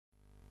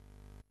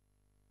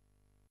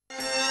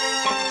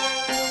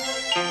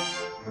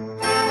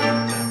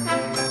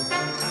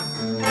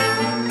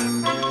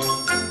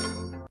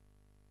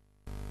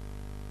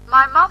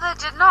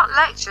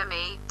lecture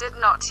me, did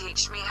not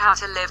teach me how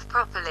to live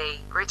properly,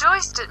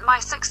 rejoiced at my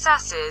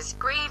successes,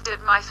 grieved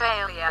at my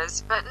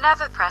failures, but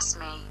never pressed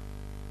me.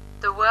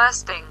 The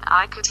worst thing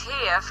I could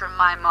hear from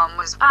my mom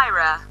was,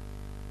 "Ira,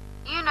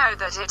 you know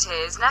that it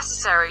is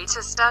necessary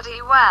to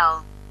study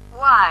well."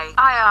 "Why?"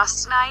 I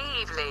asked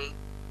naively.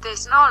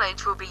 "This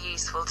knowledge will be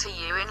useful to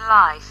you in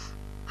life."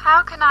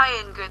 "How can I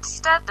in good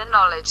stead the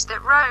knowledge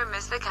that Rome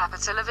is the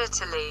capital of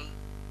Italy?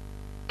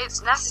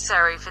 It's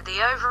necessary for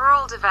the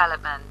overall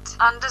development."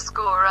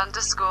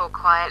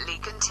 Quietly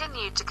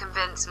continued to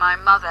convince my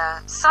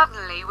mother.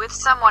 "Suddenly with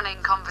someone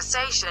in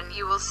conversation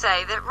you will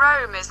say that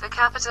Rome is the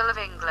capital of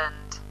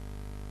England.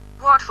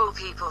 What will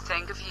people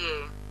think of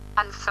you?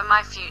 And for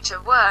my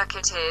future work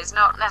it is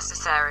not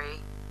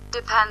necessary.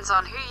 Depends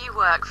on who you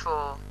work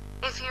for.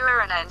 If you are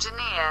an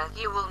engineer,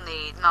 you will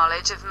need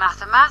knowledge of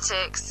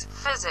mathematics,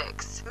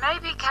 physics,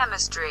 maybe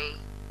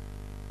chemistry.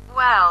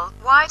 Well,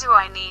 why do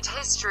I need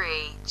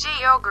history,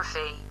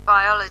 geography,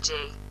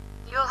 biology?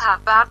 You'll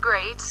have bad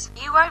grades,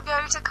 you won't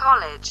go to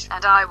college,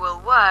 and I will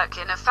work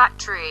in a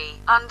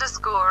factory,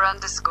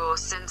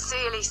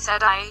 sincerely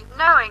said I,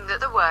 knowing that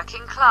the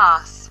working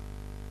class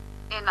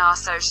in our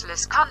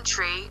socialist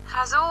country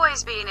has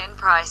always been in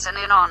price and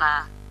in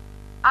honor.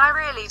 I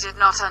really did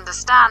not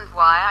understand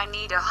why I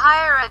need a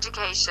higher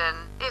education,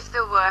 if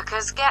the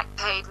workers get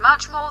paid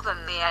much more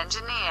than the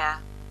engineer.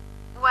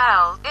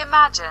 Well,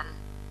 imagine,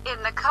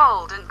 in the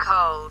cold,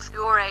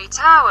 you're 8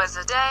 hours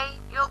a day,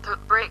 you'll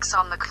put bricks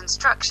on the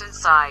construction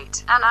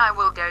site, and I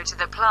will go to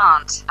the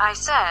plant, I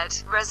said,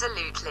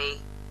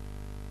 resolutely.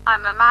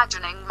 I'm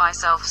imagining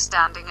myself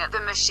standing at the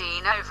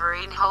machine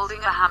overhead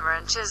holding a hammer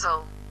and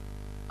chisel.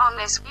 On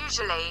this,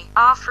 usually,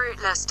 our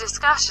fruitless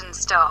discussion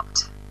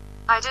stopped.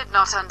 I did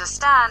not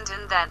understand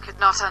and then could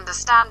not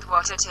understand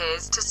what it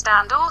is to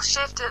stand all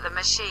shift at the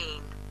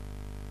machine.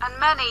 And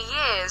many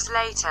years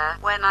later,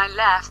 when I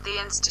left the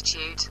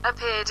institute,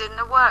 appeared in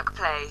the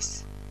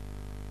workplace.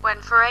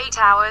 When for 8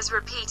 hours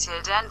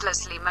repeated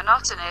endlessly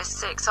monotonous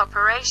 6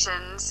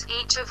 operations,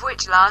 each of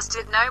which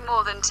lasted no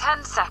more than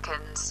 10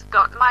 seconds,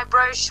 got my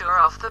brochure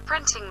off the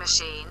printing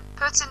machine,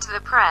 put into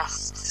the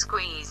press,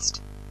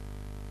 squeezed,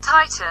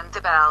 tightened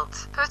the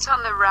belt, put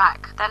on the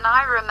rack, then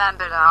I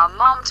remembered our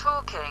mom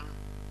talking.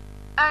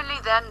 Only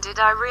then did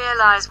I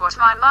realize what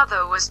my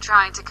mother was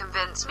trying to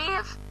convince me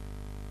of.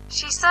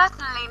 She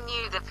certainly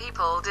knew that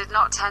people did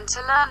not tend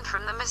to learn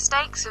from the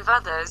mistakes of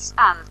others,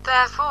 and,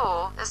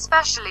 therefore,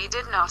 especially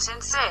did not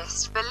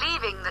insist,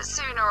 believing that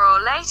sooner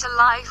or later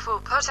life will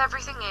put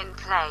everything in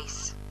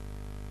place.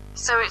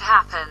 So it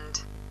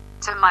happened.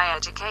 To my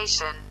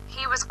education,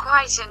 he was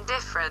quite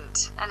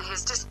indifferent, and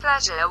his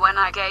displeasure when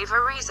I gave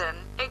a reason,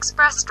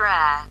 expressed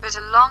rare, but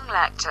a long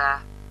lecture.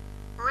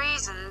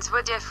 Reasons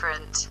were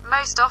different.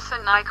 Most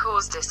often I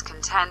caused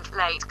discontent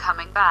late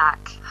coming back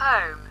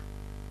home.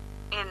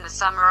 In the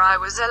summer I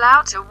was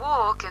allowed to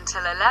walk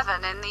until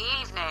 11 in the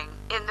evening,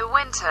 in the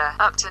winter,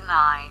 up to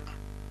 9.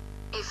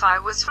 If I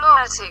was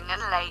flirting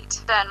and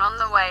late, then on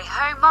the way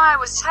home I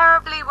was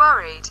terribly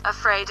worried,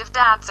 afraid of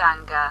Dad's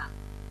anger.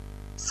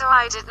 So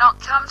I did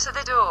not come to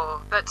the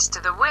door, but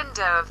to the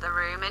window of the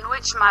room in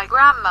which my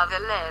grandmother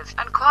lived,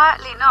 and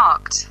quietly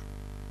knocked.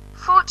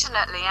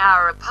 Fortunately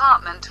our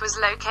apartment was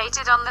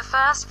located on the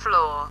first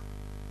floor.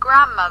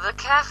 Grandmother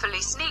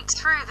carefully sneaked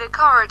through the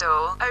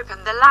corridor,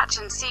 opened the latch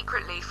and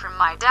secretly from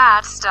my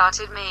dad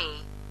started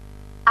me.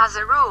 As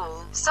a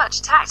rule,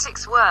 such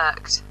tactics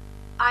worked.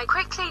 I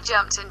quickly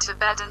jumped into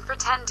bed and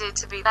pretended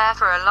to be there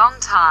for a long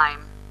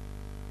time.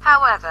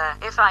 However,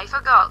 if I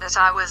forgot that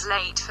I was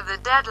late for the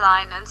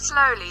deadline and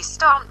slowly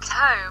stomped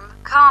home,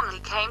 calmly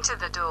came to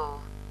the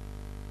door.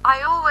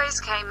 I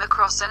always came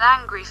across an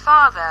angry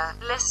father,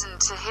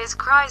 listened to his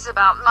cries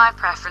about my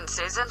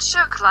preferences and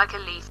shook like a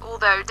leaf,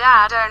 although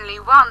Dad only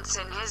once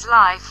in his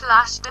life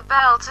lashed a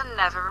belt and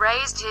never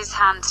raised his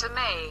hand to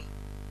me.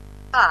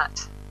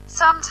 But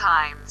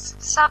sometimes,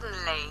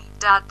 suddenly,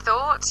 Dad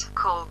thought,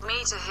 called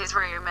me to his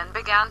room and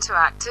began to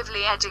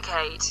actively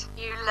educate.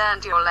 You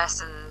learned your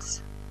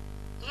lessons?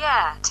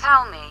 Yeah,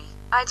 tell me.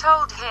 I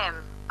told him.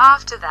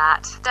 After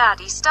that,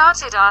 Daddy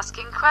started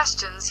asking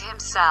questions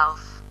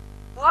himself.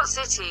 What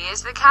city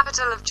is the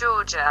capital of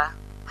Georgia?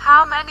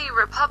 How many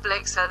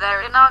republics are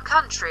there in our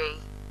country?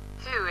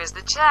 Who is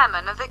the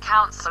chairman of the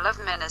Council of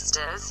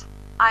Ministers?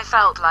 I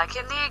felt like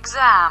in the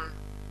exam,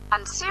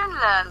 and soon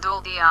learned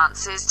all the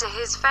answers to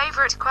his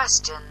favorite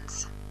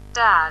questions.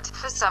 Dad,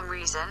 for some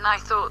reason I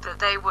thought that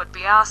they would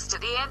be asked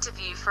at the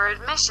interview for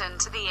admission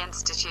to the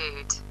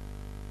institute.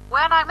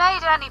 When I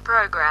made any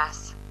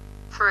progress,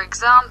 for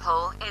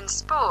example, in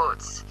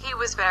sports, he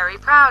was very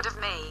proud of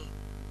me.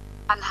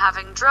 And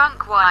having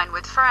drunk wine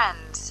with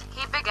friends,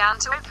 he began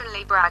to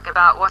openly brag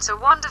about what a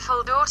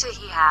wonderful daughter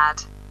he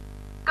had.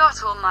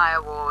 Got all my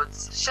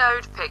awards,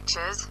 showed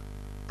pictures.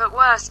 But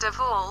worst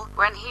of all,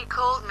 when he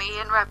called me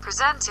and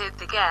represented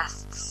the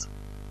guests,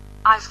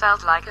 I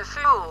felt like a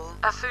fool,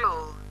 a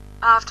fool.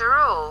 After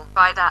all,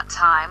 by that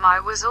time I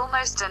was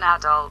almost an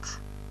adult.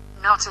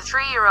 Not a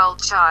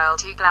 3-year-old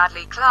child who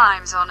gladly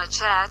climbs on a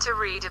chair to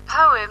read a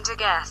poem to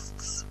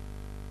guests.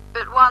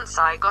 But once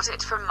I got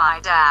it from my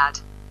dad.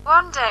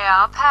 One day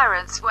our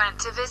parents went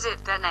to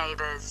visit their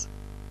neighbors,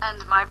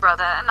 and my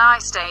brother and I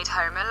stayed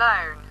home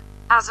alone.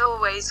 As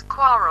always,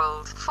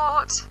 quarreled,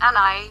 fought, and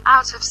I,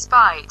 out of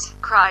spite,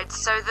 cried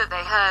so that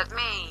they heard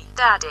me,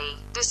 Daddy,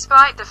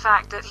 despite the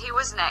fact that he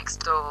was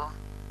next door.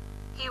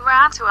 He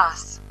ran to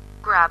us,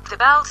 grabbed the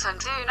belt and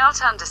do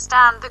not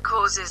understand the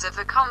causes of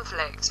the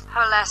conflict,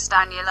 molest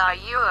Daniela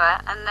Ewer,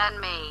 and then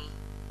me.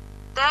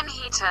 Then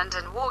he turned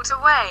and walked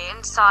away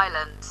in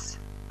silence.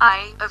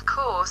 I, of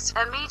course,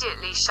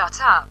 immediately shut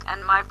up,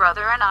 and my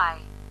brother and I,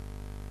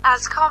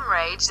 as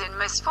comrades in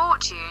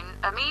misfortune,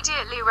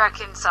 immediately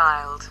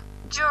reconciled.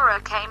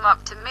 Jura came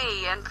up to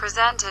me and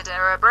presented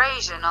a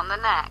abrasion on the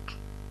neck.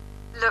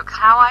 Look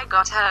how I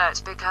got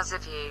hurt because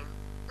of you.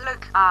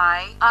 Look,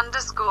 I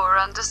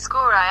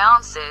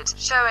answered,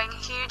 showing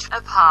huge,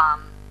 a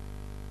palm.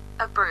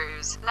 A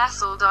bruise,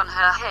 nestled on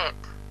her hip.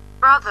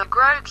 Brother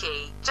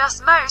Groki,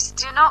 just most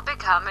do not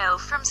become ill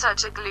from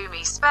such a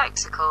gloomy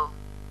spectacle. ?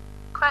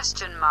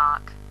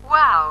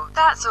 Wow,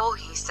 that's all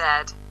he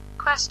said. ?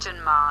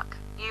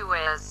 You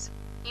whiz.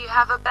 You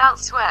have a belt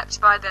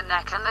swept by the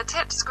neck and the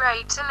tip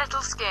scraped a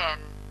little skin.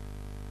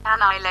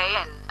 And I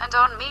lay in, and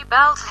on me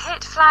belt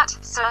hit flat,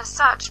 sir,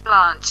 such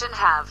blanch and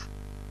have.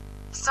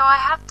 So I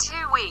had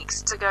 2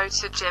 weeks to go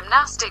to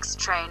gymnastics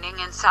training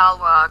in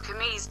salwar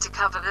kameez to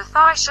cover the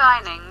thigh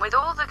shining with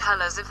all the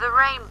colors of the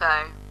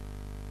rainbow.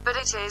 But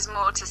it is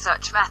more to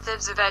such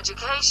methods of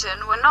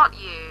education were not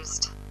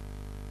used.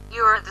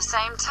 You're at the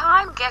same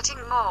time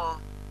getting more.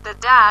 The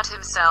dad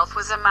himself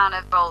was a man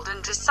of bold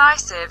and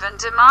decisive and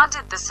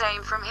demanded the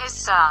same from his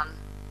son.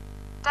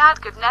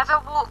 Dad could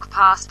never walk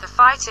past the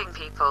fighting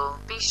people,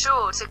 be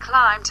sure to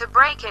climb to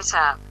break it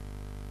up.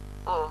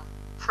 Or,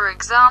 for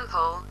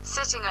example,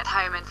 sitting at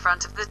home in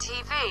front of the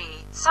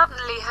TV,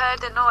 suddenly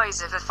heard the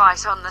noise of a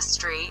fight on the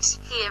street,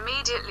 he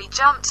immediately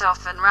jumped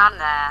off and ran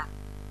there.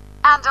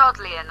 And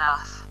oddly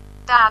enough,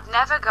 Dad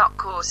never got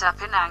caught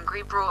up in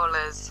angry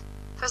brawlers.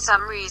 For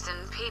some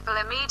reason people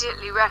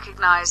immediately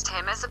recognized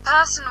him as a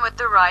person with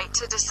the right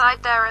to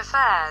decide their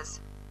affairs.